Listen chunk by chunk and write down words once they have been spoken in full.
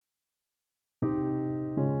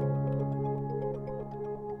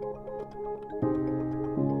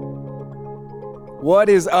What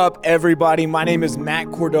is up, everybody? My name is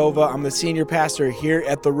Matt Cordova. I'm the senior pastor here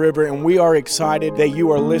at The River, and we are excited that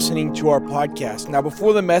you are listening to our podcast. Now,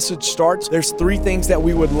 before the message starts, there's 3 things that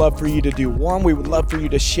we would love for you to do. 1, we would love for you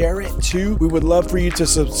to share it. 2, we would love for you to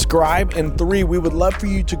subscribe. And 3, we would love for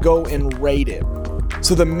you to go and rate it.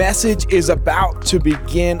 So the message is about to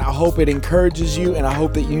begin. I hope it encourages you, and I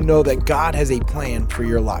hope that you know that God has a plan for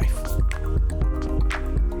your life.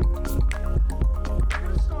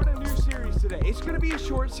 It's going to be a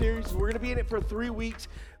short series. We're going to be in it for 3 weeks.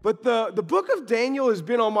 But the book of Daniel has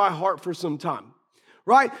been on my heart for some time,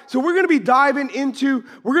 right? So we're going to be diving into,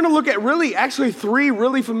 we're going to look at actually 3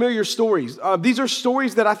 really familiar stories. These are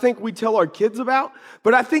stories that I think we tell our kids about,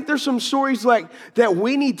 but I think there's some stories that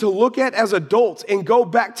we need to look at as adults and go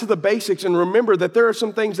back to the basics and remember that there are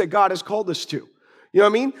some things that God has called us to. You know what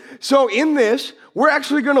I mean? So in this, we're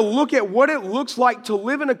actually going to look at what it looks like to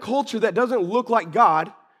live in a culture that doesn't look like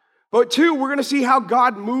God. But 2, we're going to see how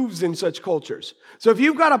God moves in such cultures. So if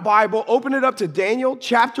you've got a Bible, open it up to Daniel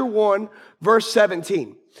chapter 1, verse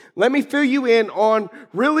 17. Let me fill you in on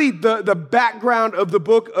really the background of the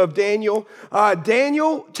book of Daniel.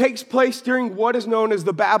 Daniel takes place during what is known as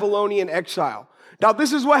the Babylonian exile. Now,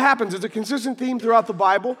 this is what happens. It's a consistent theme throughout the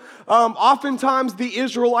Bible. Oftentimes, the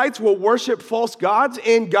Israelites will worship false gods,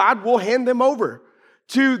 and God will hand them over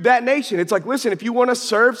to that nation. It's like, listen, if you want to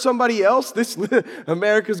serve somebody else,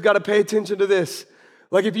 America's got to pay attention to this.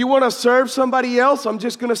 Like, if you want to serve somebody else, I'm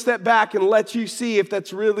just going to step back and let you see if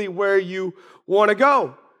that's really where you want to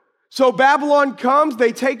go. So Babylon comes,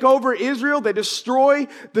 they take over Israel, they destroy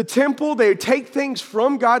the temple, they take things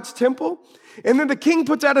from God's temple. And then the king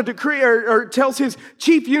puts out a decree or tells his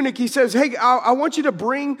chief eunuch, he says, hey, I want you to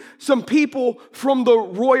bring some people from the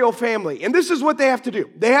royal family. And this is what they have to do.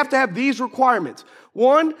 They have to have these requirements.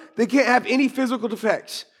 1, they can't have any physical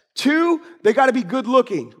defects. 2, they got to be good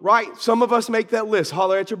looking, right? Some of us make that list.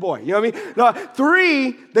 Holler at your boy. You know what I mean?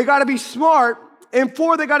 3, they got to be smart. And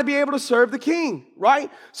 4, they got to be able to serve the king, right?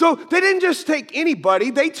 So they didn't just take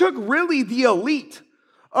anybody. They took really the elite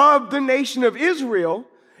of the nation of Israel,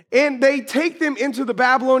 and they take them into the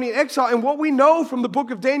Babylonian exile. And what we know from the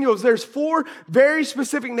book of Daniel is there's 4 very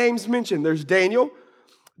specific names mentioned. There's Daniel,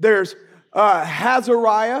 there's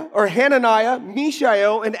Hananiah,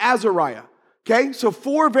 Mishael, and Azariah. Okay, so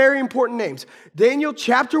 4 very important names. Daniel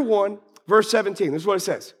chapter 1, verse 17. This is what it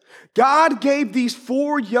says. God gave these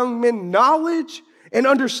 4 young men knowledge and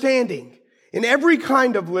understanding in every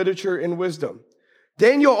kind of literature and wisdom.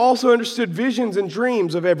 Daniel also understood visions and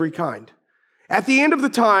dreams of every kind. At the end of the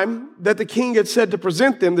time that the king had said to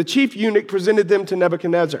present them, the chief eunuch presented them to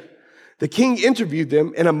Nebuchadnezzar. The king interviewed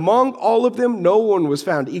them, and among all of them, no one was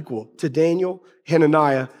found equal to Daniel,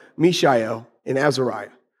 Hananiah, Mishael, and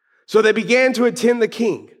Azariah. So they began to attend the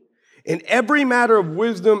king. In every matter of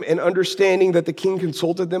wisdom and understanding that the king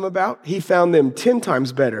consulted them about, he found them 10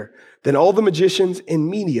 times better than all the magicians and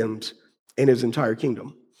mediums in his entire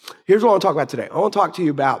kingdom. Here's what I want to talk about today. I want to talk to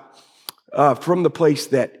you about from the place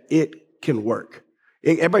that it can work.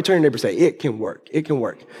 Everybody turn to your neighbor and say, it can work. It can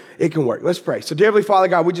work. It can work. Let's pray. So dear Heavenly Father,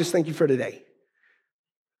 God, we just thank you for today.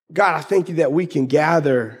 God, I thank you that we can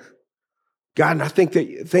gather. God, and I thank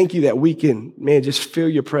you that we can, just feel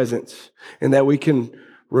your presence and that we can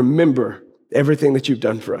remember everything that you've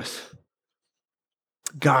done for us.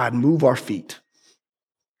 God, move our feet.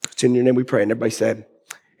 It's in your name we pray. And everybody said,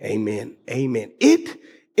 amen. Amen.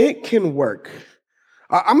 It can work.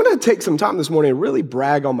 I'm going to take some time this morning and really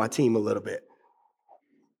brag on my team a little bit.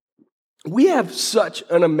 We have such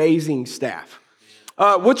an amazing staff.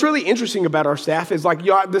 What's really interesting about our staff is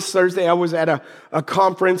this Thursday I was at a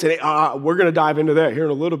conference, and we're going to dive into that here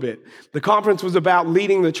in a little bit. The conference was about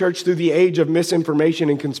leading the church through the age of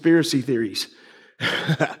misinformation and conspiracy theories.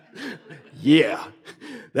 Yeah,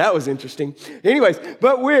 that was interesting. Anyways,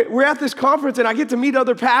 but we're at this conference, and I get to meet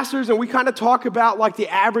other pastors, and we kind of talk about the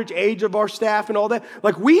average age of our staff and all that.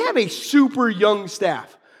 We have a super young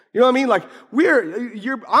staff. You know what I mean?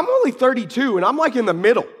 I'm only 32, and I'm in the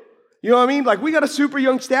middle. You know what I mean? We got a super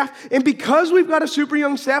young staff. And because we've got a super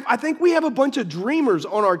young staff, I think we have a bunch of dreamers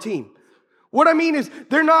on our team. What I mean is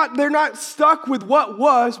they're not stuck with what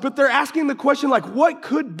was, but they're asking the question what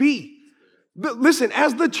could be? But listen,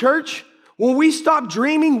 as the church, when we stop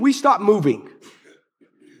dreaming, we stop moving.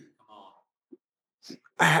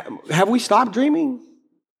 Have we stopped dreaming?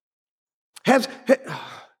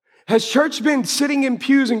 Has church been sitting in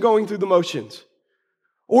pews and going through the motions?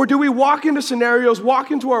 Or do we walk into scenarios, walk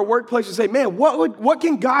into our workplace and say, man, what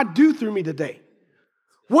can God do through me today?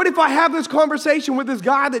 What if I have this conversation with this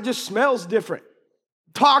guy that just smells different,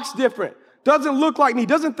 talks different, doesn't look like me,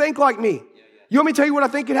 doesn't think like me? You want me to tell you what I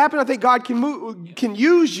think could happen? I think God can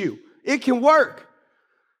use you. It can work.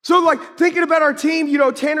 So like thinking about our team,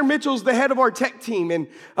 Tanner Mitchell's the head of our tech team. And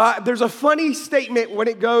there's a funny statement when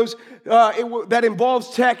it goes, that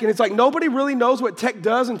involves tech. And it's like, nobody really knows what tech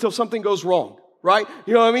does until something goes wrong, right?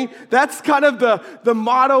 You know what I mean? That's kind of the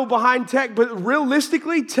motto behind tech. But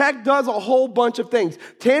realistically, tech does a whole bunch of things.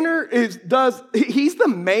 Tanner he's the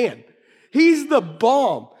man. He's the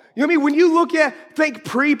bomb. You know what I mean? When you think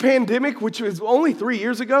pre-pandemic, which was only 3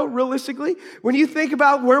 years ago, realistically, when you think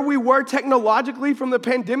about where we were technologically from the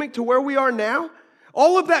pandemic to where we are now,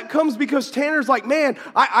 all of that comes because Tanner's like, man,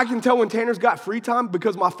 I can tell when Tanner's got free time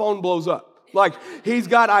because my phone blows up. Like, he's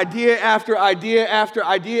got idea after idea after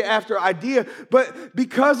idea after idea. But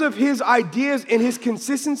because of his ideas and his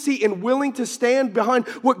consistency and willing to stand behind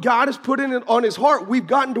what God has put on his heart, we've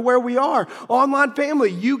gotten to where we are. Online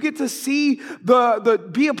family, you get to see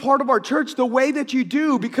be a part of our church the way that you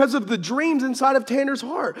do because of the dreams inside of Tanner's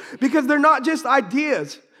heart. Because they're not just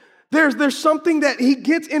ideas. There's something that he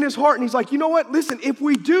gets in his heart and he's like, you know what? Listen, if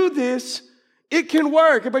we do this, it can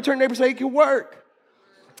work. Everybody turn to your neighbor and say, it can work.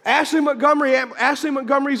 Ashley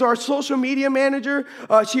Montgomery's our social media manager.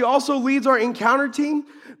 She also leads our encounter team.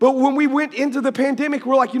 But when we went into the pandemic,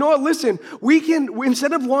 we're like, you know what, listen,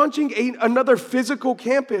 instead of launching another physical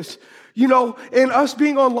campus, and us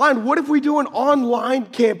being online, what if we do an online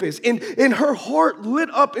campus? And her heart lit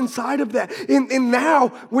up inside of that. And now,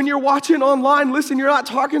 when you're watching online, listen, you're not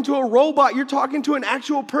talking to a robot, you're talking to an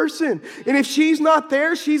actual person. And if she's not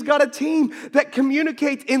there, she's got a team that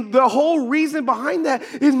communicates. And the whole reason behind that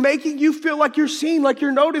is making you feel like you're seen, like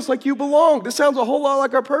you're noticed, like you belong. This sounds a whole lot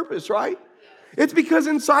like our purpose, right? It's because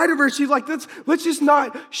inside of her, she's like, let's just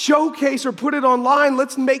not showcase or put it online.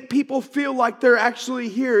 Let's make people feel like they're actually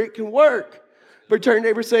here. It can work. But turn to your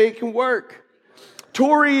neighbor, say it can work.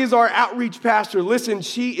 Tori is our outreach pastor. Listen,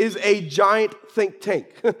 she is a giant think tank.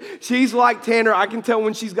 She's like Tanner. I can tell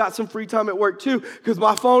when she's got some free time at work too, because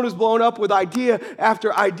my phone is blown up with idea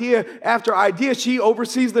after idea after idea. She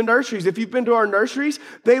oversees the nurseries. If you've been to our nurseries,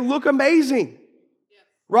 they look amazing.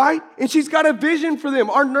 Right? And she's got a vision for them.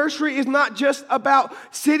 Our nursery is not just about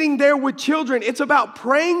sitting there with children. It's about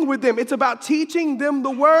praying with them. It's about teaching them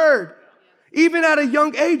the word. Even at a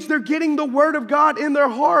young age, they're getting the word of God in their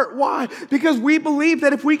heart. Why? Because we believe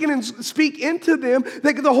that if we can speak into them,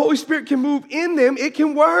 that the Holy Spirit can move in them, it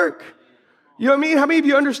can work. You know what I mean? How many of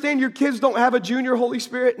you understand your kids don't have a junior Holy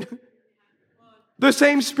Spirit? The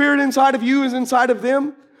same Spirit inside of you is inside of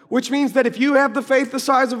them. Which means that if you have the faith the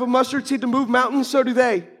size of a mustard seed to move mountains, so do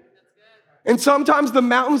they. And sometimes the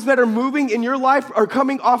mountains that are moving in your life are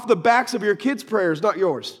coming off the backs of your kids' prayers, not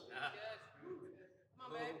yours.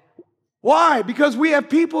 Why? Because we have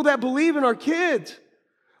people that believe in our kids.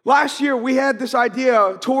 Last year, we had this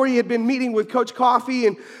idea. Tori had been meeting with Coach Coffee,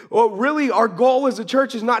 and really our goal as a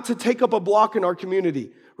church is not to take up a block in our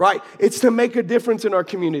community. Right? It's to make a difference in our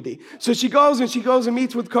community. So she goes and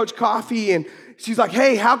meets with Coach Coffee, and she's like,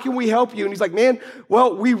 hey, how can we help you? And he's like, man,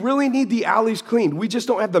 well, we really need the alleys cleaned. We just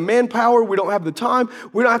don't have the manpower. We don't have the time.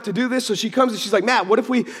 We don't have to do this. So she comes and she's like, Matt, what if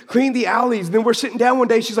we clean the alleys? And then we're sitting down one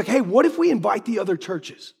day. She's like, hey, what if we invite the other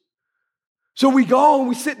churches? So we go and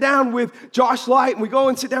we sit down with Josh Light, and we go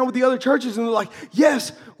and sit down with the other churches, and they're like,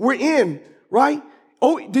 yes, we're in, right?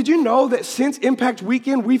 Oh, did you know that since Impact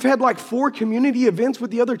Weekend, we've had like 4 community events with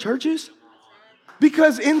the other churches?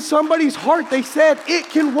 Because in somebody's heart, they said, it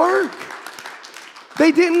can work.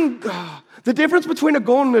 They didn't. The difference between a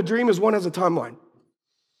goal and a dream is one has a timeline.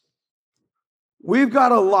 We've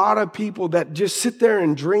got a lot of people that just sit there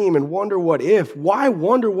and dream and wonder what if. Why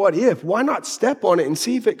wonder what if? Why not step on it and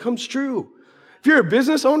see if it comes true? If you're a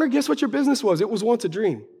business owner, guess what your business was? It was once a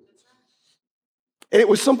dream. And it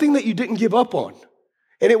was something that you didn't give up on.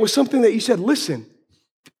 And it was something that you said, listen,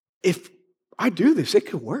 if I do this, it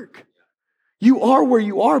could work. You are where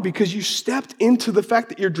you are because you stepped into the fact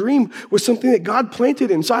that your dream was something that God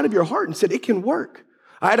planted inside of your heart and said, it can work.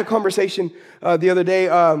 I had a conversation the other day.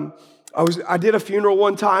 I did a funeral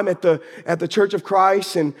one time at the Church of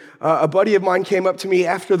Christ, and a buddy of mine came up to me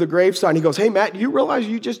after the graveside. He goes, hey, Matt, do you realize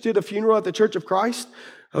you just did a funeral at the Church of Christ?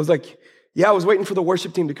 I was like, yeah, I was waiting for the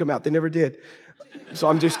worship team to come out. They never did. So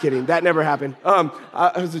I'm just kidding. That never happened.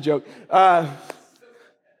 It was a joke.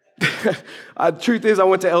 Truth is, I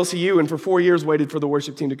went to LCU and for 4 years waited for the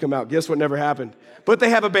worship team to come out. Guess what never happened? But they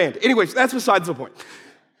have a band. Anyways, that's besides the point.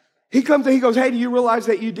 He comes and he goes, hey, do you realize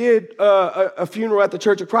that you did a funeral at the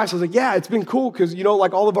Church of Christ? I was like, yeah, it's been cool because,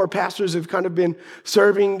 like all of our pastors have kind of been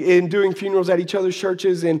serving and doing funerals at each other's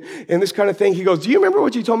churches and this kind of thing. He goes, do you remember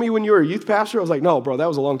what you told me when you were a youth pastor? I was like, no, bro, that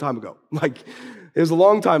was a long time ago. It was a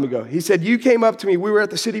long time ago. He said, you came up to me, we were at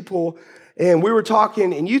the city pool, and we were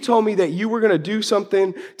talking, and you told me that you were going to do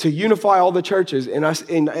something to unify all the churches, and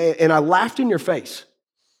I laughed in your face.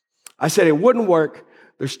 I said it wouldn't work.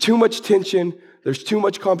 There's too much tension. There's too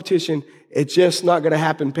much competition. It's just not going to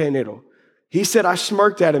happen, Panhandle. He said, I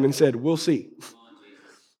smirked at him and said, we'll see.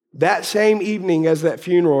 That same evening as that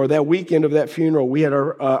funeral, or that weekend of that funeral, we had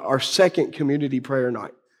our second community prayer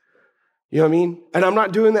night. You know what I mean? And I'm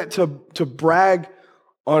not doing that to brag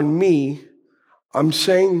on me. I'm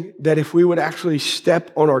saying that if we would actually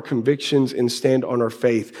step on our convictions and stand on our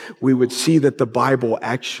faith, we would see that the Bible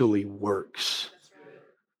actually works.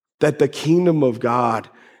 That the kingdom of God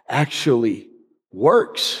actually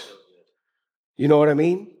works. You know what I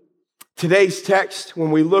mean? Today's text,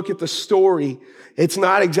 when we look at the story, it's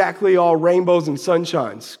not exactly all rainbows and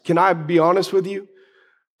sunshines. Can I be honest with you?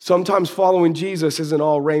 Sometimes following Jesus isn't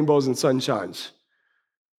all rainbows and sunshines.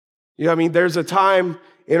 You know what I mean? There's a time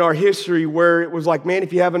in our history where it was like, man,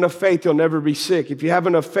 if you have enough faith, you'll never be sick. If you have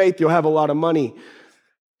enough faith, you'll have a lot of money.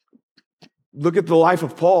 Look at the life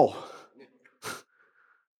of Paul.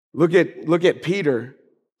 Look at Peter.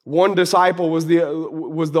 One disciple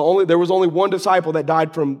there was only one disciple that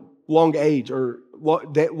died from long age or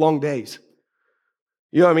long days.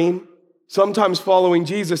 You know what I mean? Sometimes following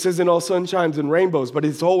Jesus isn't all sunshines and rainbows, but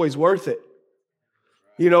it's always worth it.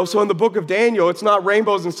 You know, so in the book of Daniel, it's not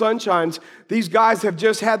rainbows and sunshines. These guys have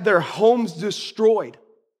just had their homes destroyed.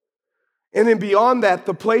 And then beyond that,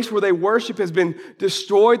 the place where they worship has been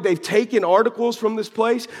destroyed. They've taken articles from this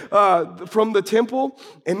place, from the temple,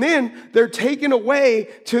 and then they're taken away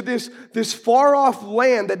to this far-off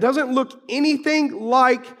land that doesn't look anything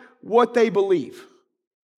like what they believe,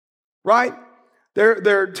 right?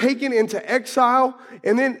 They're taken into exile,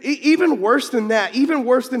 and then even worse than that, even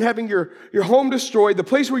worse than having your home destroyed, the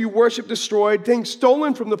place where you worship destroyed, things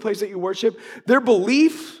stolen from the place that you worship, their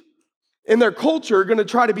belief and their culture are going to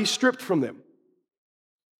try to be stripped from them.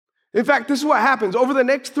 In fact, this is what happens. Over the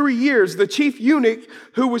next 3 years, the chief eunuch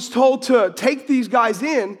who was told to take these guys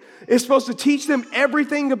in is supposed to teach them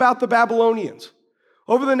everything about the Babylonians.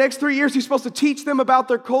 Over the next 3 years, he's supposed to teach them about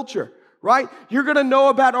their culture, right? You're going to know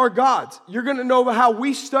about our gods. You're going to know how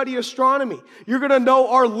we study astronomy. You're going to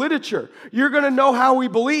know our literature. You're going to know how we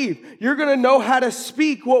believe. You're going to know how to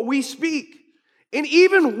speak what we speak. And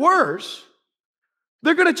even worse,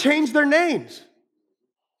 they're going to change their names.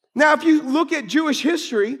 Now, if you look at Jewish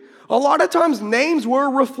history, a lot of times names were a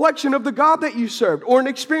reflection of the God that you served or an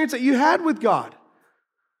experience that you had with God.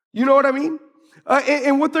 You know what I mean?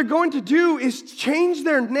 And what they're going to do is change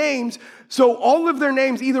their names so all of their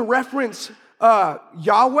names either reference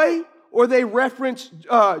Yahweh or they reference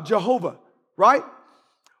Jehovah, right?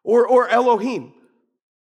 Or Elohim.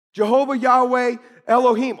 Jehovah, Yahweh,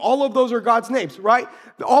 Elohim, all of those are God's names, right?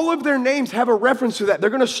 All of their names have a reference to that. They're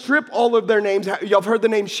going to strip all of their names. Y'all have heard the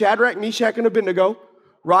name Shadrach, Meshach, and Abednego,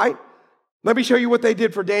 right? Let me show you what they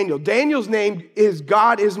did for Daniel. Daniel's name is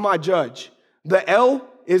God is my judge. The El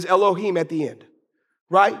is Elohim at the end,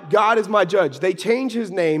 right? God is my judge. They changed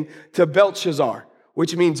his name to Belshazzar,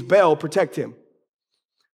 which means Bel, protect him.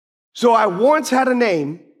 So I once had a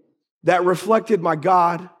name that reflected my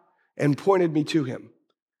God and pointed me to him.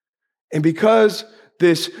 And because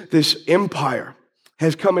this empire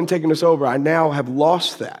has come and taken us over, I now have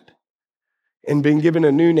lost that and been given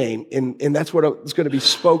a new name. And that's what is going to be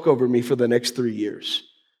spoke over me for the next 3 years.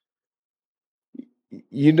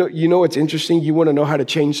 You know what's interesting? You want to know how to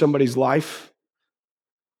change somebody's life?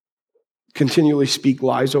 Continually speak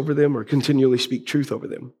lies over them or continually speak truth over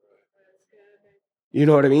them. You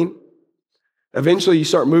know what I mean? Eventually you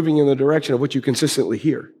start moving in the direction of what you consistently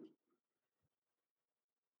hear.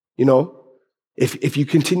 You know, if you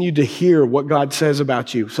continue to hear what God says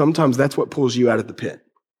about you, sometimes that's what pulls you out of the pit.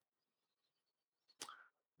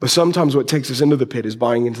 But sometimes what takes us into the pit is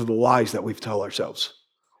buying into the lies that we've told ourselves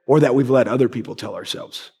or that we've let other people tell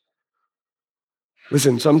ourselves.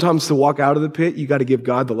 Listen, sometimes to walk out of the pit, you got to give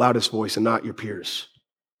God the loudest voice and not your peers.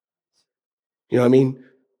 You know what I mean?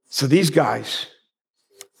 So these guys,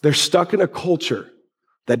 they're stuck in a culture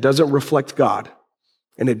that doesn't reflect God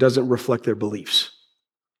and it doesn't reflect their beliefs.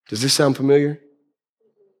 Does this sound familiar?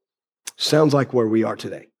 Sounds like where we are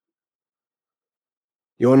today.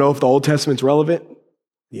 You want to know if the Old Testament's relevant?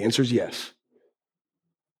 The answer is yes.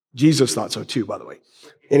 Jesus thought so too, by the way.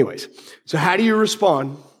 Anyways, so how do you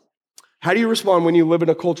respond? How do you respond when you live in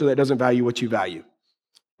a culture that doesn't value what you value?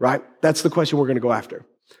 Right? That's the question we're going to go after.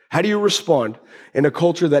 How do you respond in a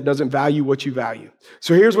culture that doesn't value what you value?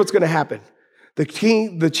 So here's what's going to happen. The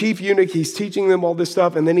chief eunuch, he's teaching them all this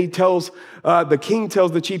stuff, and then the king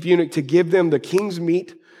tells the chief eunuch to give them the king's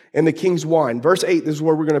meat and the king's wine. Verse 8, this is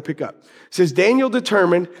where we're going to pick up. It says, Daniel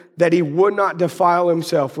determined that he would not defile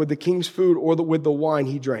himself with the king's food or with the wine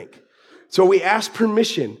he drank. So he asked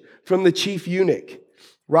permission from the chief eunuch,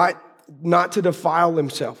 right, not to defile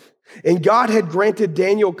himself. And God had granted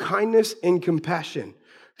Daniel kindness and compassion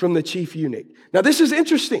from the chief eunuch. Now, this is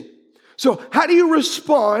interesting. So how do you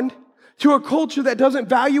respond to a culture that doesn't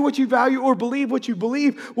value what you value or believe what you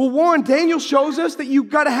believe? Well, one, Daniel shows us that you've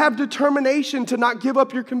got to have determination to not give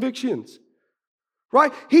up your convictions.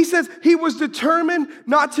 Right? He says he was determined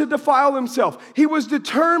not to defile himself. He was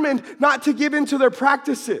determined not to give in to their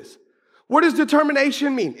practices. What does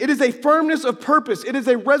determination mean? It is a firmness of purpose. It is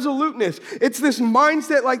a resoluteness. It's this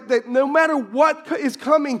mindset like that no matter what is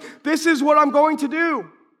coming, this is what I'm going to do.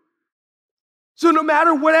 So no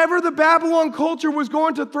matter whatever the Babylon culture was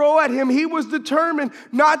going to throw at him, he was determined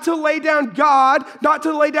not to lay down God, not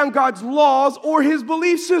to lay down God's laws or his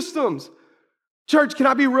belief systems. Church, can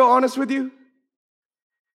I be real honest with you?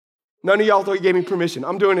 None of y'all thought you gave me permission.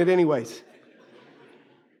 I'm doing it anyways.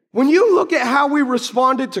 When you look at how we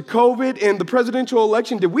responded to COVID and the presidential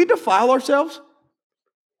election, did we defile ourselves?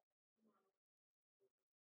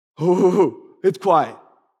 Oh, it's quiet.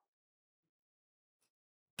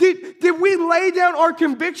 Did we lay down our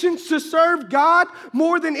convictions to serve God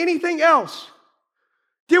more than anything else?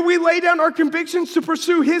 Did we lay down our convictions to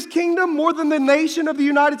pursue his kingdom more than the nation of the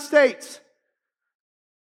United States?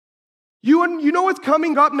 You know what's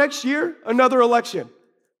coming up next year? Another election.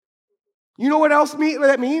 You know what else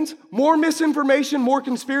that means? More misinformation, more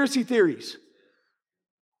conspiracy theories.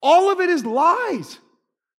 All of it is lies.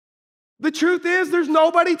 The truth is there's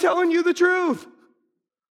nobody telling you the truth.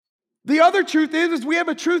 The other truth is we have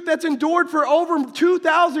a truth that's endured for over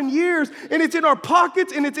 2,000 years, and it's in our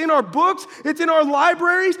pockets, and it's in our books, it's in our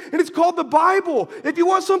libraries, and it's called the Bible. If you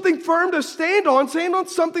want something firm to stand on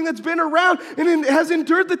something that's been around and it has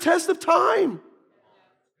endured the test of time.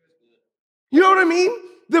 You know what I mean?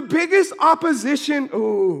 The biggest opposition,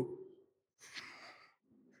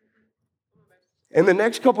 in the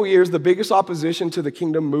next couple years, the biggest opposition to the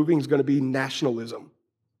kingdom moving is going to be nationalism.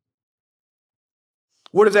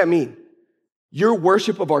 What does that mean? Your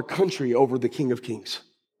worship of our country over the King of Kings.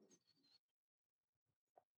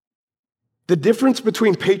 The difference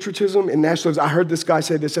between patriotism and nationalism, I heard this guy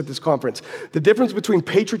say this at this conference. The difference between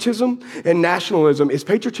patriotism and nationalism is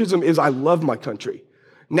patriotism is I love my country.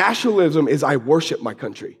 Nationalism is I worship my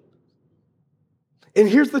country. And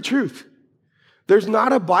here's the truth. There's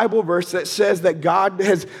not a Bible verse that says that God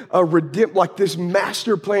has like this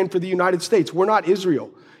master plan for the United States. We're not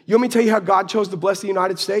Israel. You want me to tell you how God chose to bless the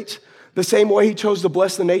United States? The same way he chose to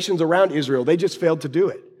bless the nations around Israel. They just failed to do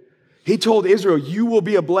it. He told Israel, you will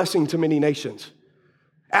be a blessing to many nations.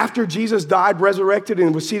 After Jesus died, resurrected,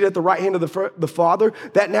 and was seated at the right hand of the Father,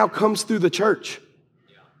 that now comes through the church.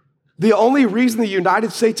 The only reason the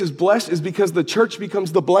United States is blessed is because the church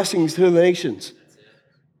becomes the blessings to the nations.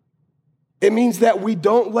 It means that we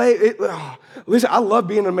don't listen, I love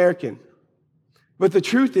being an American. But the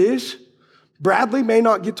truth is, Bradley may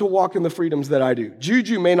not get to walk in the freedoms that I do.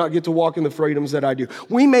 Juju may not get to walk in the freedoms that I do.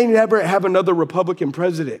 We may never have another Republican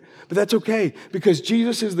president, but that's okay because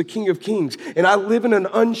Jesus is the King of Kings and I live in an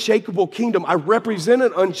unshakable kingdom. I represent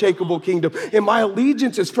an unshakable kingdom and my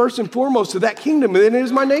allegiance is first and foremost to that kingdom and it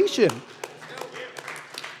is my nation.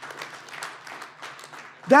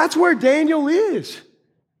 That's where Daniel is.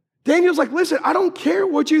 Daniel's like, listen, I don't care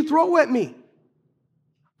what you throw at me.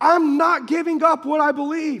 I'm not giving up what I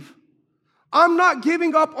believe. I'm not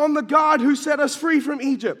giving up on the God who set us free from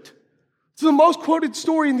Egypt. It's the most quoted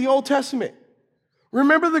story in the Old Testament.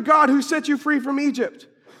 Remember the God who set you free from Egypt,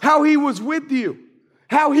 how he was with you,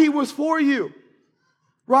 how he was for you,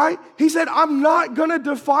 right? He said, I'm not going to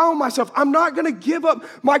defile myself. I'm not going to give up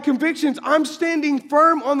my convictions. I'm standing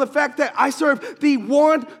firm on the fact that I serve the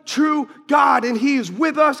one true God and he is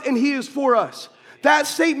with us and he is for us. That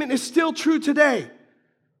statement is still true today.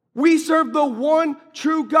 We serve the one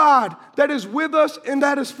true God that is with us and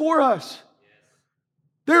that is for us.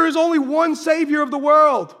 There is only one Savior of the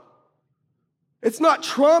world. It's not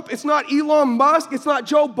Trump, it's not Elon Musk, it's not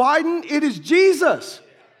Joe Biden, it is Jesus.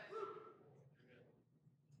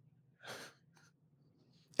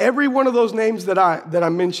 Every one of those names that I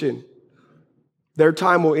mentioned, their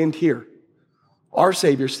time will end here. Our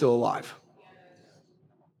Savior's still alive.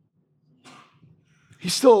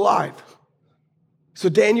 He's still alive. So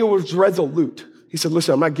Daniel was resolute. He said,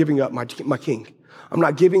 listen, I'm not giving up my king. I'm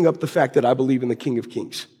not giving up the fact that I believe in the King of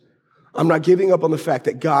Kings. I'm not giving up on the fact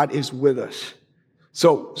that God is with us.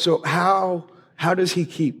 So how does he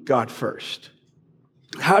keep God first?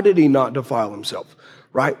 How did he not defile himself,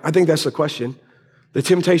 right? I think that's the question. The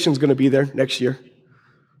temptation's going to be there next year.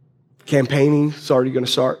 Campaigning is already going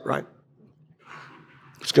to start, right?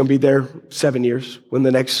 It's going to be there 7 years when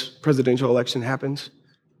the next presidential election happens.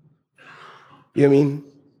 You know what I mean?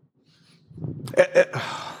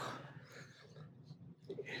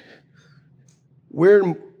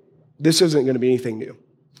 this isn't going to be anything new.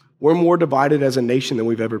 We're more divided as a nation than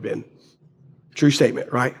we've ever been. True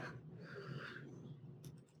statement, right?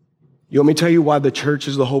 You want me to tell you why the church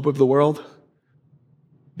is the hope of the world?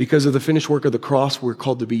 Because of the finished work of the cross, we're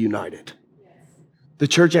called to be united. The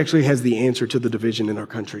church actually has the answer to the division in our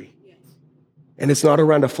country. And it's not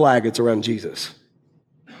around a flag, it's around Jesus.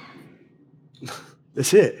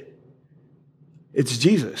 That's it. It's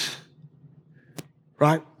Jesus.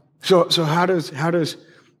 Right? So how does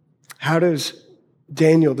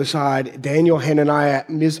Daniel decide, Daniel, Hananiah,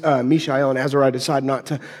 Mishael, and Azariah decide not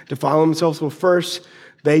to defile themselves? Well, first,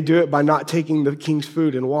 they do it by not taking the king's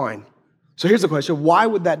food and wine. So here's the question, why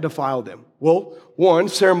would that defile them? Well, one,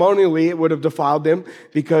 ceremonially, it would have defiled them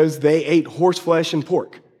because they ate horse flesh and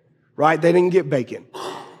pork, right? They didn't get bacon,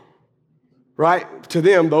 right? To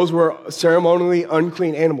them, those were ceremonially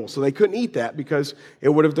unclean animals. So they couldn't eat that because it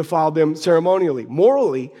would have defiled them ceremonially.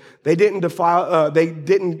 Morally, they didn't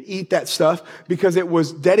eat that stuff because it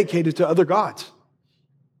was dedicated to other gods.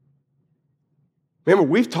 Remember,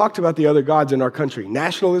 we've talked about the other gods in our country.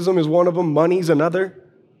 Nationalism is one of them. Money's another.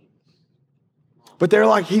 But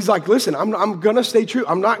he's like, listen, I'm going to stay true.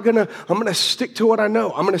 I'm going to stick to what I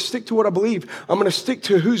know. I'm going to stick to what I believe. I'm going to stick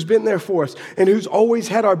to who's been there for us and who's always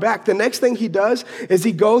had our back. The next thing he does is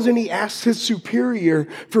he goes and he asks his superior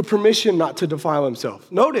for permission not to defile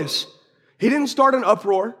himself. Notice, he didn't start an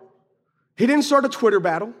uproar. He didn't start a Twitter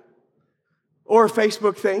battle or a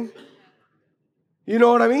Facebook thing. You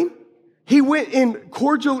know what I mean? He went in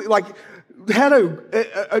cordially,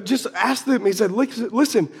 just asked them, he said,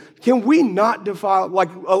 listen, can we not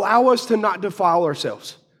allow us to not defile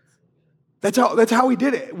ourselves? That's how he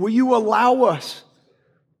did it. Will you allow us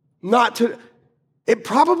not to? It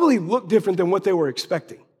probably looked different than what they were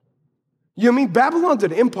expecting. You know what I mean? Babylon's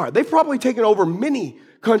an empire. They've probably taken over many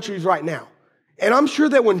countries right now. And I'm sure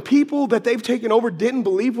that when people that they've taken over didn't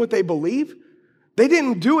believe what they believe, they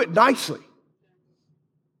didn't do it nicely.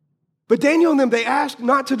 But Daniel and them, they asked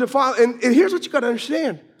not to defile. And here's what you got to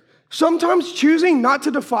understand. Sometimes choosing not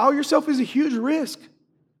to defile yourself is a huge risk.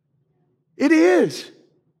 It is.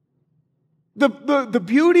 The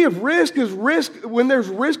beauty of risk is risk. When there's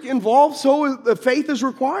risk involved, so is, the faith is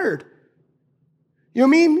required. You know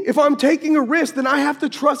what I mean? If I'm taking a risk, then I have to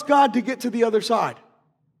trust God to get to the other side.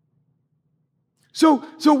 So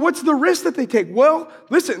what's the risk that they take? Well,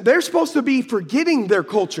 listen, they're supposed to be forgetting their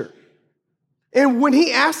culture. And when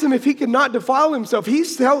he asked him if he could not defile himself,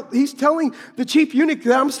 he's telling the chief eunuch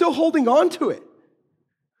that I'm still holding on to it.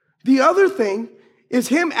 The other thing is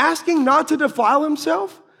him asking not to defile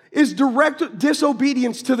himself is direct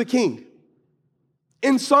disobedience to the king.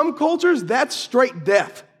 In some cultures, that's straight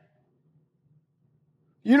death.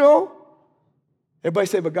 You know? Everybody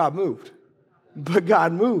say, but God moved. But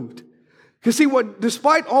God moved. Because see,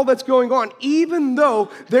 despite all that's going on, even though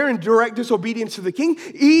they're in direct disobedience to the king,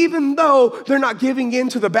 even though they're not giving in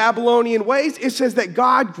to the Babylonian ways, it says that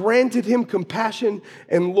God granted him compassion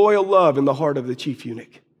and loyal love in the heart of the chief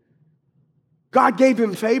eunuch. God gave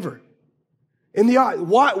him favor.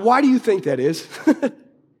 Why do you think that is?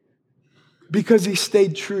 Because he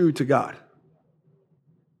stayed true to God.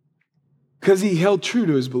 Because he held true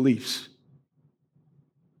to his beliefs.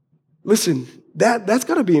 Listen, that's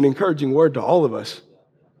got to be an encouraging word to all of us.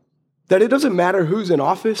 That it doesn't matter who's in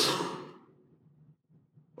office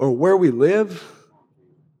or where we live.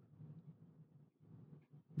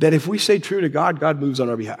 That if we stay true to God, God moves on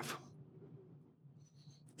our behalf.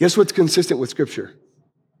 Guess what's consistent with Scripture?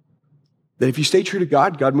 That if you stay true to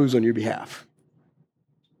God, God moves on your behalf.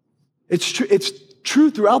 It's true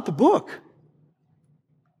throughout the book.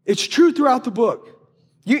 It's true throughout the book.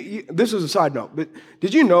 This is a side note, but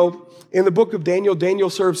did you know in the book of Daniel, Daniel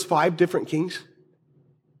serves 5 different kings?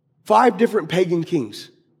 5 different pagan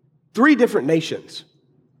kings. 3 different nations.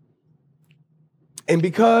 And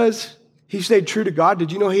because he stayed true to God,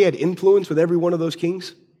 did you know he had influence with every one of those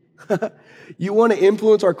kings? You want to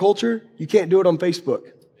influence our culture? You can't do it on Facebook.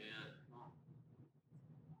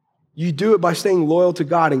 You do it by staying loyal to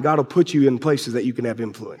God, and God will put you in places that you can have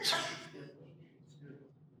influence.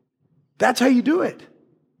 That's how you do it.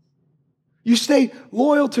 You stay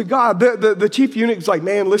loyal to God. The chief eunuch's like,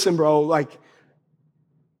 man, listen, bro,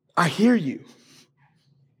 I hear you.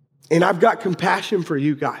 And I've got compassion for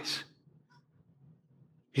you guys.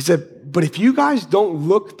 He said, but if you guys don't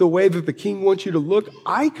look the way that the king wants you to look,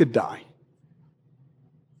 I could die.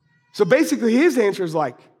 So basically his answer is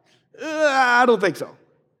I don't think so.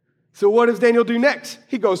 So what does Daniel do next?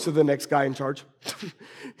 He goes to the next guy in charge.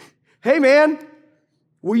 Hey, man,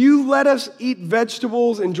 will you let us eat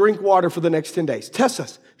vegetables and drink water for the next 10 days? Test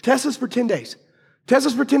us. Test us for 10 days. Test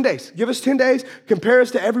us for 10 days. Give us 10 days, compare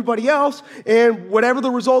us to everybody else, and whatever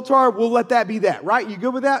the results are, we'll let that be that, right? You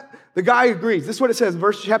good with that? The guy agrees. This is what it says in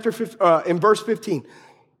verse 15.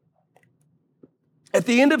 At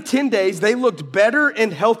the end of 10 days, they looked better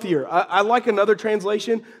and healthier. I like another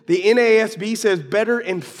translation. The NASB says better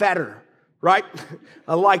and fatter, right?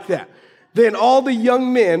 I like that. Then all the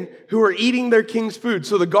young men who were eating their king's food.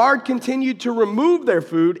 So the guard continued to remove their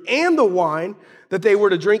food and the wine that they were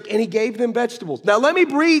to drink, and he gave them vegetables. Now, let me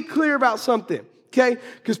be clear about something, okay?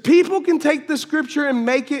 Because people can take the scripture and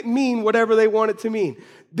make it mean whatever they want it to mean.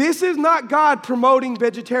 This is not God promoting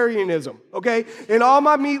vegetarianism, okay? And all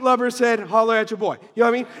my meat lovers said, holler at your boy. You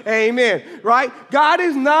know what I mean? Amen, right? God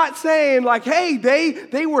is not saying like, hey,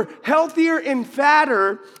 they were healthier and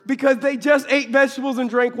fatter because they just ate vegetables and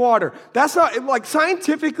drank water. That's not, like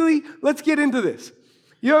scientifically, let's get into this.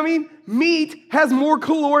 You know what I mean? Meat has more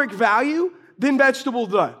caloric value than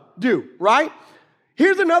vegetables do, right?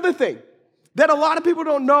 Here's another thing that a lot of people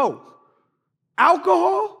don't know.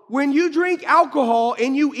 Alcohol, when you drink alcohol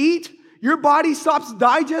and you eat, your body stops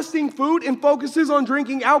digesting food and focuses on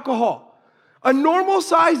drinking alcohol. A normal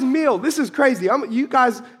sized meal, this is crazy. You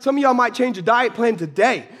guys, some of y'all might change your diet plan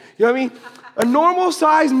today. You know what I mean? A normal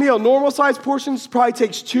sized meal, normal sized portions probably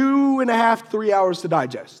takes 2.5, 3 hours to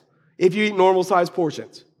digest if you eat normal sized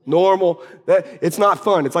portions. Normal, it's not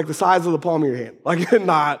fun. It's like the size of the palm of your hand. Like,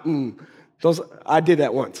 I did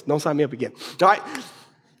that once. Don't sign me up again. All right.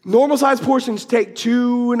 Normal sized portions take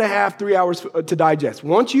 2.5, 3 hours to digest.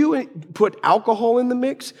 Once you put alcohol in the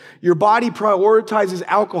mix, your body prioritizes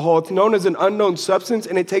alcohol. It's known as an unknown substance,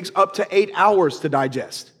 and it takes up to 8 hours to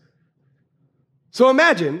digest. So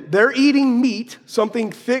imagine they're eating meat,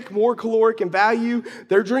 something thick, more caloric in value.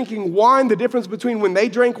 They're drinking wine. The difference between when they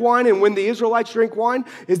drank wine and when the Israelites drank wine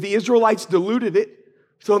is the Israelites diluted it.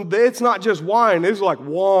 So it's not just wine. It's like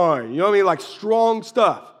wine. You know what I mean? Like strong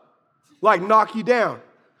stuff. Like knock you down.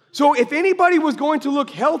 So if anybody was going to look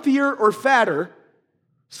healthier or fatter,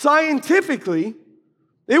 scientifically,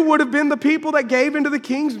 it would have been the people that gave into the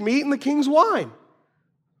king's meat and the king's wine.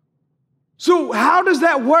 So how does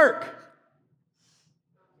that work?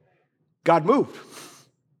 God moved.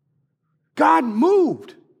 God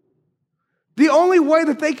moved. The only way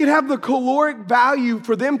that they could have the caloric value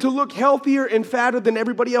for them to look healthier and fatter than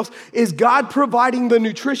everybody else is God providing the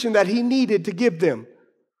nutrition that he needed to give them,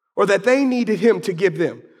 or that they needed him to give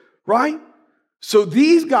them, right? So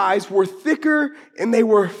these guys were thicker and they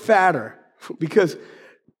were fatter because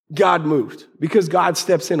God moved, because God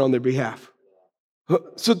steps in on their behalf.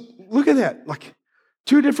 So look at that, like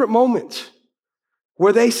 2 different moments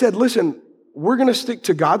where they said, listen, we're going to stick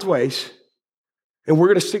to God's ways, and we're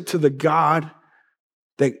going to stick to the God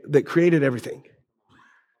that created everything.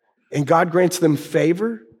 And God grants them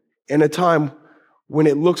favor in a time when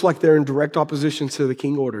it looks like they're in direct opposition to the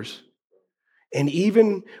king orders. And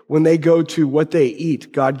even when they go to what they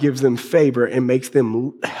eat, God gives them favor and makes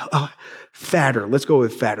them fatter. Let's go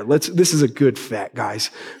with fatter. This is a good fat, guys.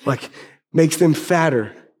 Like, makes them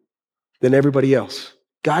fatter than everybody else.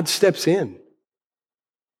 God steps in.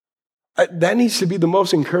 That needs to be the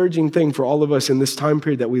most encouraging thing for all of us in this time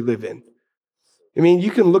period that we live in. I mean,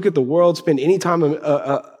 you can look at the world, spend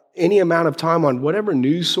any amount of time on whatever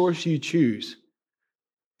news source you choose,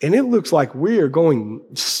 and it looks like we are going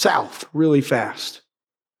south really fast.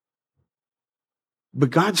 But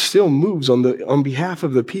God still moves on behalf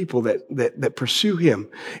of the people that pursue him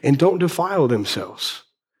and don't defile themselves,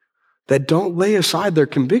 that don't lay aside their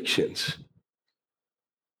convictions.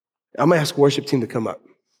 I'm going to ask worship team to come up.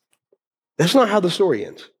 That's not how the story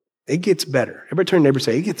ends. It gets better. Everybody turn to your neighbor and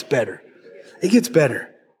say, it gets better. It gets better.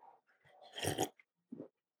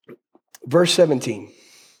 Verse 17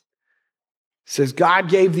 says, God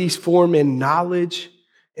gave these 4 men knowledge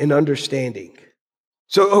and understanding.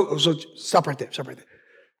 So stop right there.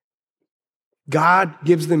 God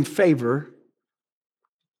gives them favor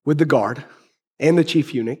with the guard and the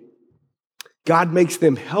chief eunuch. God makes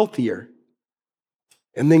them healthier.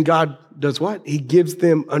 And then God does what? He gives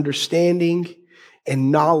them understanding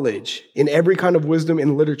and knowledge in every kind of wisdom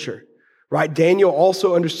and literature, right? Daniel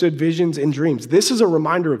also understood visions and dreams. This is a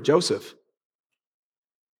reminder of Joseph.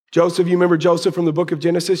 Joseph, you remember Joseph from the book of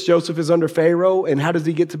Genesis? Joseph is under Pharaoh, and how does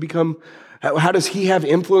he have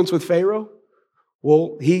influence with Pharaoh?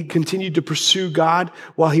 Well, he continued to pursue God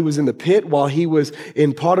while he was in the pit, while he was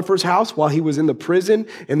in Potiphar's house, while he was in the prison.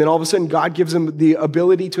 And then all of a sudden, God gives him the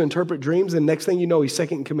ability to interpret dreams. And next thing you know, he's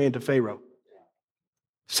second in command to Pharaoh.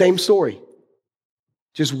 Same story,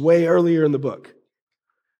 just way earlier in the book.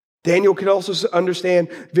 Daniel could also understand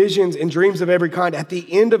visions and dreams of every kind. At the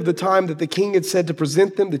end of the time that the king had said to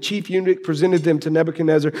present them, the chief eunuch presented them to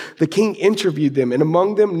Nebuchadnezzar. The king interviewed them, and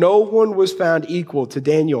among them no one was found equal to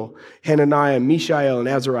Daniel, Hananiah, Mishael, and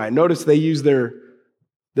Azariah. Notice they use their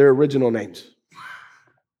original names.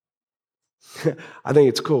 I think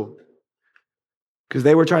it's cool because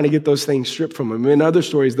they were trying to get those things stripped from them. In other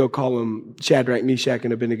stories, they'll call them Shadrach, Meshach,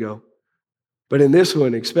 and Abednego. But in this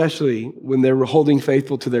one, especially when they were holding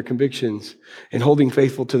faithful to their convictions and holding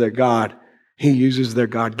faithful to their God, he uses their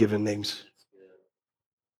God-given names.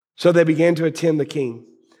 So they began to attend the king.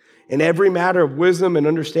 In every matter of wisdom and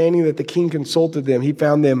understanding that the king consulted them, he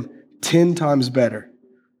found them 10 times better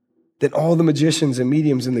than all the magicians and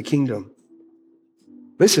mediums in the kingdom.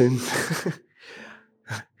 Listen,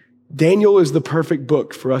 Daniel is the perfect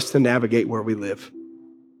book for us to navigate where we live,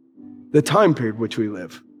 the time period which we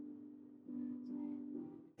live.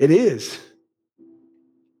 It is.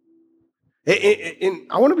 And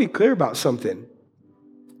I want to be clear about something.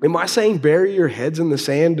 Am I saying bury your heads in the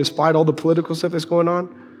sand despite all the political stuff that's going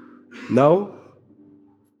on? No.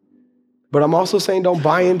 But I'm also saying don't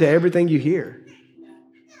buy into everything you hear.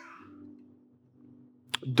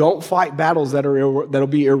 Don't fight battles that'll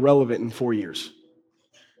be irrelevant in 4 years.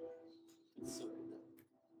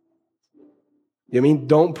 You mean,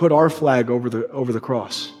 don't put our flag over the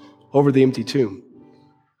cross, over the empty tomb.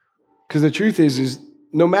 Because the truth is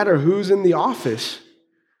no matter who's in the office,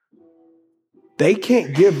 they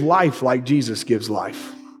can't give life like Jesus gives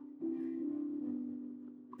life.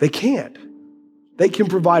 They can't. They can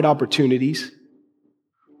provide opportunities.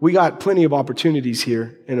 We got plenty of opportunities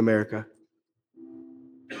here in America.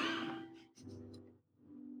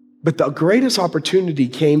 But the greatest opportunity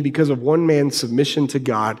came because of one man's submission to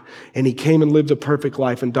God, and he came and lived a perfect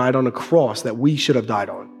life and died on a cross that we should have died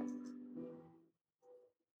on.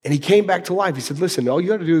 And he came back to life. He said, listen, all you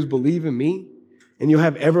got to do is believe in me and you'll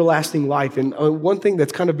have everlasting life. And one thing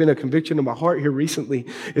that's kind of been a conviction in my heart here recently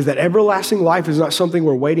is that everlasting life is not something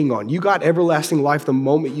we're waiting on. You got everlasting life the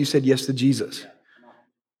moment you said yes to Jesus.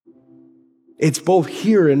 It's both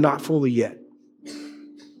here and not fully yet.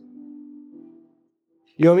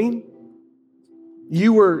 You know what I mean?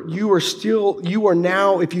 You are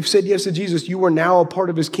now, if you've said yes to Jesus, you are now a part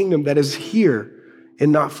of his kingdom that is here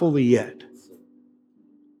and not fully yet.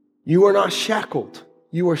 You are not shackled.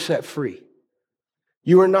 You are set free.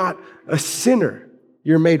 You are not a sinner.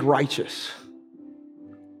 You're made righteous.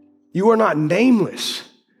 You are not nameless.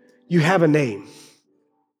 You have a name.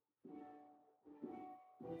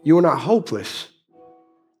 You are not hopeless.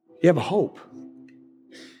 You have a hope.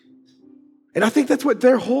 And I think that's what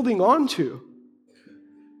they're holding on to.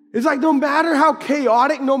 It's like no matter how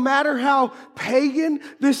chaotic, no matter how pagan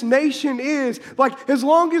this nation is, like as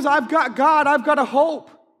long as I've got God, I've got a hope.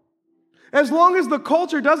 As long as the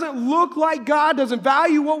culture doesn't look like God, doesn't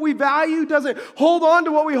value what we value, doesn't hold on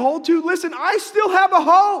to what we hold to, listen, I still have a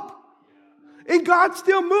hope. And God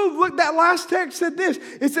still moved. Look, that last text said this.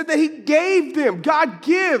 It said that he gave them. God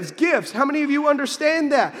gives gifts. How many of you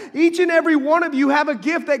understand that? Each and every one of you have a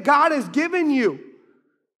gift that God has given you.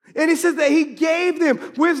 And he says that he gave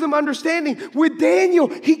them wisdom, understanding. With Daniel,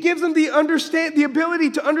 he gives them the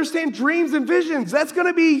ability to understand dreams and visions. That's going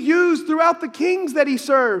to be used throughout the kings that he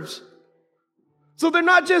serves. So they're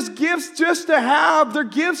not just gifts just to have, they're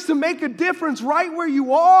gifts to make a difference right where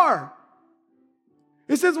you are.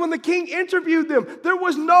 It says when the king interviewed them, there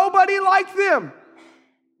was nobody like them.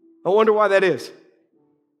 I wonder why that is.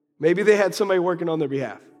 Maybe they had somebody working on their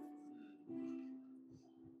behalf.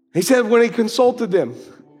 He said when he consulted them,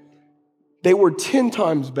 they were 10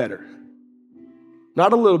 times better.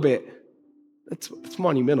 Not a little bit. That's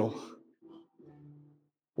monumental.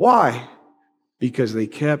 Why? Because they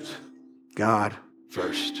kept God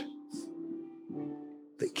first.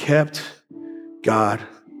 They kept God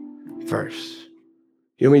first.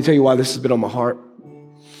 You want me to tell you why this has been on my heart?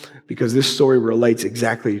 Because this story relates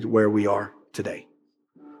exactly to where we are today.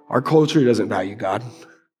 Our culture doesn't value God.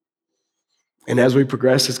 And as we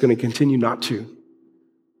progress, it's going to continue not to.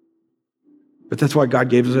 But that's why God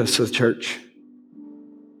gave us a church.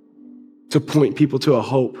 To point people to a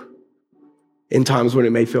hope in times when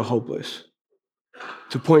it may feel hopeless.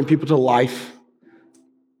 To point people to life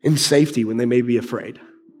and safety when they may be afraid.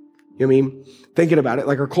 You know what I mean? Thinking about it,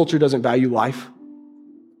 like our culture doesn't value life.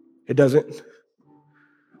 It doesn't.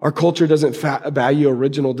 Our culture doesn't value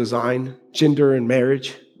original design, gender, and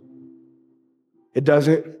marriage. It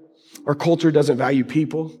doesn't. Our culture doesn't value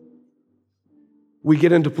people. We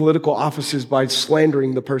get into political offices by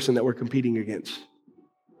slandering the person that we're competing against.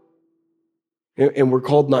 And we're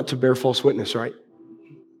called not to bear false witness, right?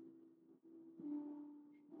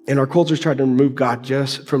 And our culture's tried to remove God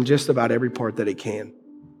from just about every part that it can.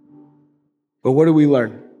 But what do we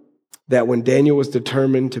learn? That when Daniel was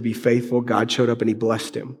determined to be faithful, God showed up and he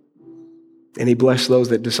blessed him. And he blessed those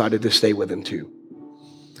that decided to stay with him too.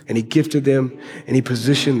 And he gifted them and he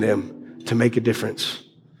positioned them to make a difference.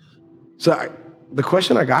 So the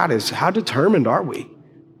question I got is, how determined are we?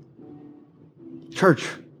 Church,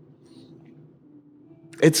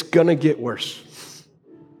 it's gonna get worse.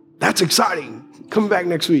 That's exciting. Come back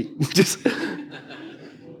next week. Just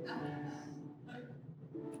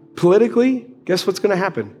politically, guess what's gonna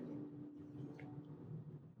happen?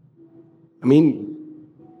 I mean,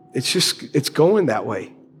 it's going that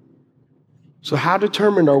way. So how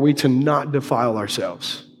determined are we to not defile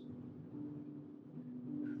ourselves?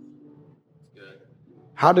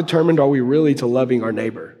 How determined are we really to loving our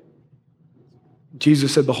neighbor?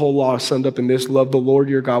 Jesus said the whole law is summed up in this: love the Lord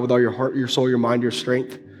your God with all your heart, your soul, your mind, your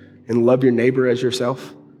strength, and love your neighbor as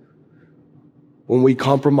yourself. When we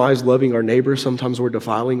compromise loving our neighbor, sometimes we're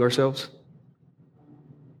defiling ourselves.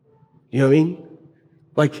 You know what I mean?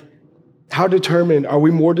 Like, how determined, are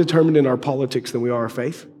we more determined in our politics than we are our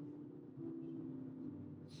faith?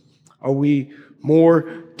 Are we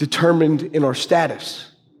more determined in our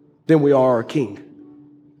status than we are our king?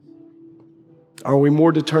 Are we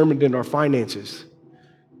more determined in our finances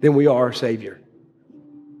than we are our Savior?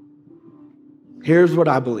 Here's what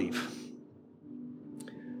I believe.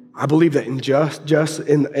 I believe that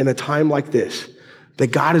in a time like this, that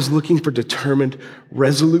God is looking for determined,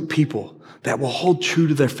 resolute people that will hold true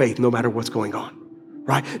to their faith no matter what's going on,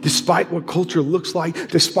 right? Despite what culture looks like,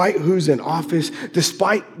 despite who's in office,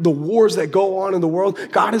 despite the wars that go on in the world,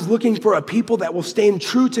 God is looking for a people that will stand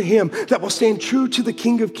true to him, that will stand true to the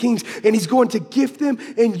King of Kings, and he's going to gift them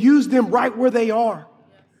and use them right where they are.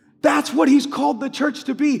 That's what he's called the church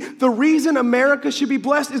to be. The reason America should be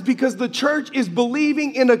blessed is because the church is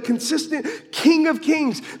believing in a consistent King of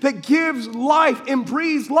Kings that gives life and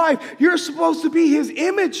breathes life. You're supposed to be his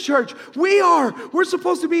image, church. We are. We're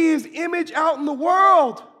supposed to be his image out in the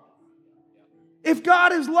world. If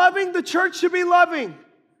God is loving, the church should be loving.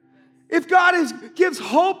 If God gives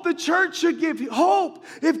hope, the church should give hope.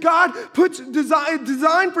 If God puts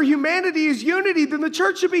design for humanity is unity, then the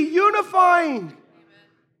church should be unifying.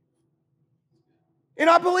 And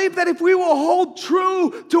I believe that if we will hold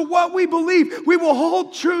true to what we believe, we will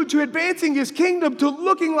hold true to advancing his kingdom, to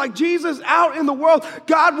looking like Jesus out in the world,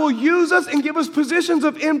 God will use us and give us positions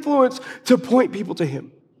of influence to point people to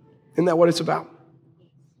him. Isn't that what it's about?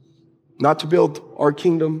 Not to build our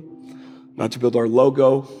kingdom, not to build our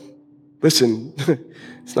logo. Listen,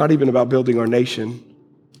 it's not even about building our nation.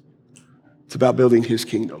 It's about building his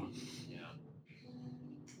kingdom.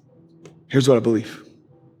 Here's what I believe.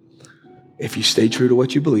 If you stay true to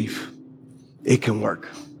what you believe, it can work.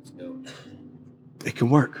 It can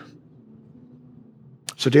work.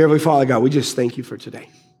 So dear Heavenly Father, God, we just thank you for today.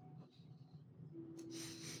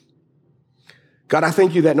 God, I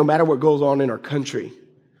thank you that no matter what goes on in our country,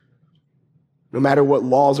 no matter what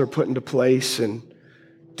laws are put into place and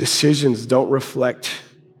decisions don't reflect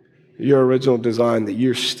your original design, that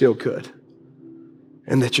you're still good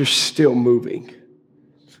and that you're still moving.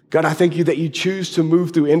 God, I thank you that you choose to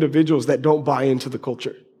move through individuals that don't buy into the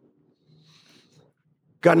culture.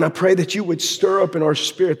 God, and I pray that you would stir up in our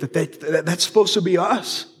spirit that that's supposed to be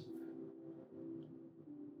us.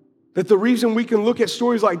 That the reason we can look at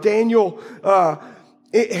stories like Daniel,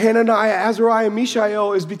 Hananiah, Azariah, and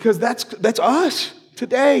Mishael is because that's us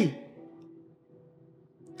today.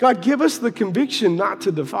 God, give us the conviction not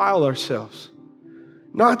to defile ourselves,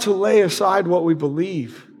 not to lay aside what we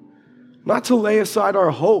believe, not to lay aside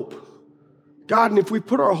our hope. God, and if we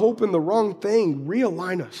put our hope in the wrong thing,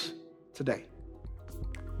 realign us today.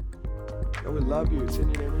 God, we love you. It's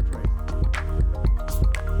in your name we pray.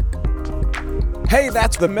 Hey,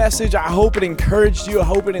 that's the message. I hope it encouraged you. I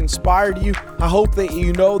hope it inspired you. I hope that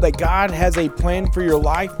you know that God has a plan for your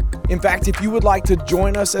life. In fact, if you would like to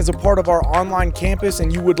join us as a part of our online campus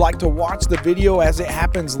and you would like to watch the video as it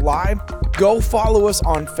happens live, go follow us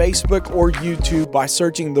on Facebook or YouTube by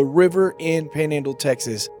searching The River in Panhandle,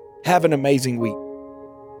 Texas. Have an amazing week.